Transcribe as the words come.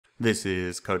This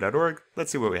is code.org.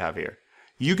 Let's see what we have here.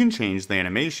 You can change the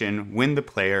animation when the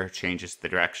player changes the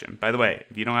direction. By the way,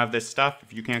 if you don't have this stuff,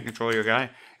 if you can't control your guy,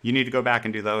 you need to go back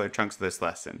and do the other chunks of this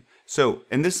lesson. So,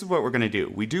 and this is what we're going to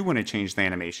do. We do want to change the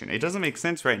animation. It doesn't make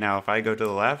sense right now if I go to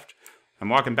the left. I'm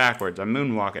walking backwards. I'm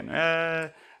moonwalking.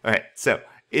 All right, so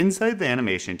inside the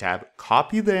animation tab,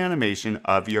 copy the animation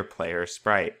of your player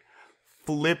sprite.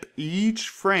 Flip each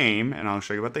frame, and I'll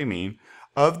show you what they mean,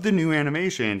 of the new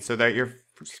animation so that your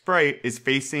sprite is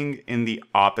facing in the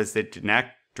opposite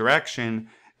direction.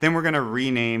 Then we're going to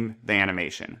rename the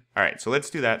animation. All right, so let's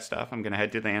do that stuff. I'm going to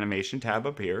head to the animation tab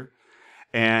up here.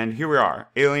 And here we are,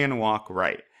 alien walk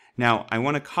right. Now, I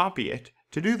want to copy it.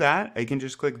 To do that, I can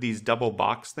just click these double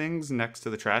box things next to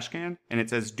the trash can, and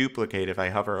it says duplicate if I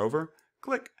hover over.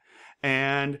 Click.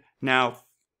 And now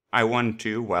I want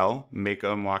to, well, make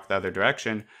them walk the other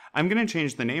direction. I'm going to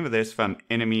change the name of this from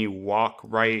enemy walk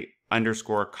right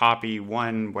underscore copy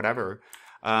one, whatever.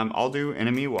 I'll do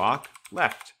enemy walk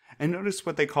left. And notice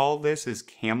what they call this is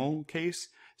camel case.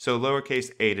 So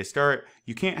lowercase a to start.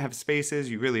 You can't have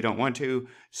spaces, you really don't want to.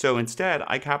 So instead,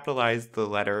 I capitalize the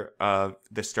letter of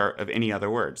the start of any other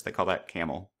words. They call that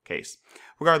camel case.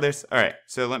 Regardless, all right,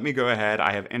 so let me go ahead.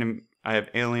 I have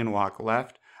alien walk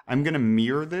left. I'm gonna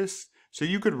mirror this. So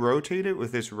you could rotate it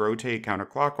with this rotate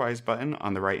counterclockwise button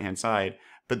on the right-hand side,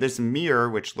 but this mirror,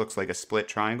 which looks like a split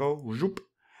triangle, whoop,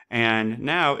 and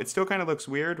now it still kind of looks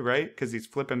weird, right? Because he's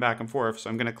flipping back and forth. So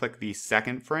I'm going to click the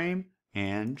second frame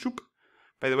and whoop.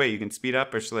 By the way, you can speed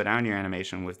up or slow down your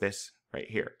animation with this right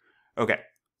here. Okay,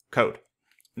 code.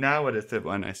 Now what does it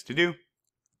want us to do?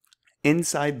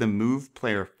 Inside the move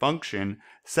player function,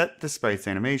 set the sprite's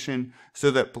animation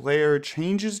so that player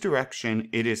changes direction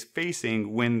it is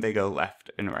facing when they go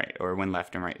left and right, or when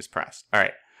left and right is pressed. All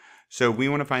right, so we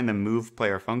want to find the move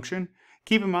player function.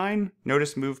 Keep in mind,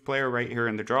 notice move player right here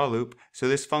in the draw loop. So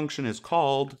this function is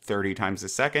called 30 times a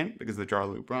second because the draw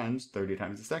loop runs 30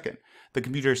 times a second. The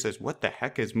computer says, what the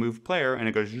heck is move player? And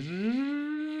it goes,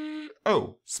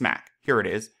 oh, smack, here it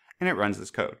is. And it runs this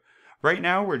code. Right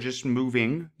now, we're just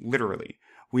moving, literally.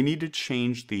 We need to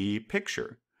change the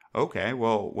picture. Okay,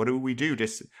 well, what do we do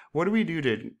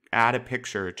to add a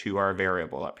picture to our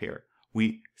variable up here?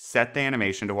 We set the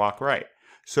animation to walk right.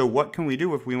 So what can we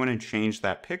do if we want to change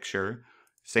that picture?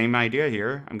 Same idea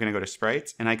here. I'm going to go to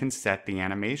sprites, and I can set the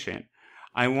animation.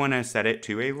 I want to set it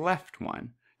to a left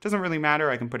one. Doesn't really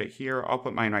matter. I can put it here. I'll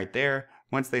put mine right there.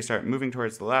 Once they start moving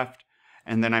towards the left,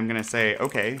 and then I'm going to say,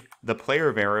 okay, the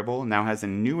player variable now has a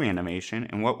new animation,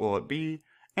 and what will it be?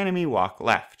 Enemy walk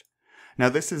left. Now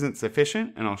this isn't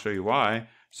sufficient, and I'll show you why.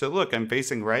 So look, I'm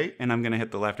facing right, and I'm going to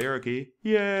hit the left arrow key.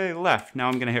 Yay, left. Now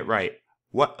I'm going to hit right.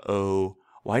 What-oh?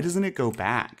 Why doesn't it go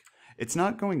back? It's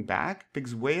not going back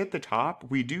because way at the top,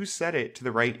 we do set it to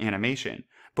the right animation.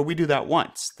 But we do that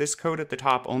once. This code at the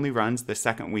top only runs the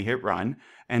second we hit run,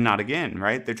 and not again,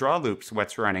 right? The draw loop's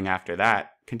what's running after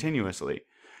that continuously.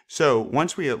 So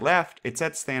once we hit left, it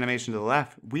sets the animation to the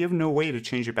left. We have no way to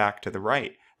change it back to the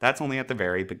right. That's only at the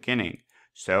very beginning.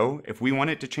 So if we want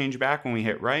it to change back when we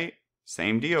hit right,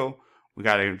 same deal. We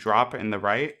got to drop in the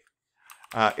right.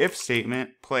 If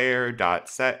statement,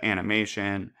 player.set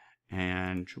animation,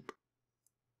 and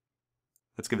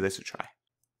let's give this a try.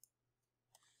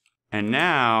 And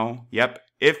now, yep,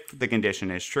 if the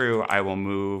condition is true, I will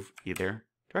move either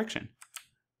direction.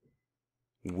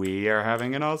 We are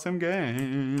having an awesome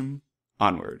game.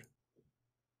 Onward.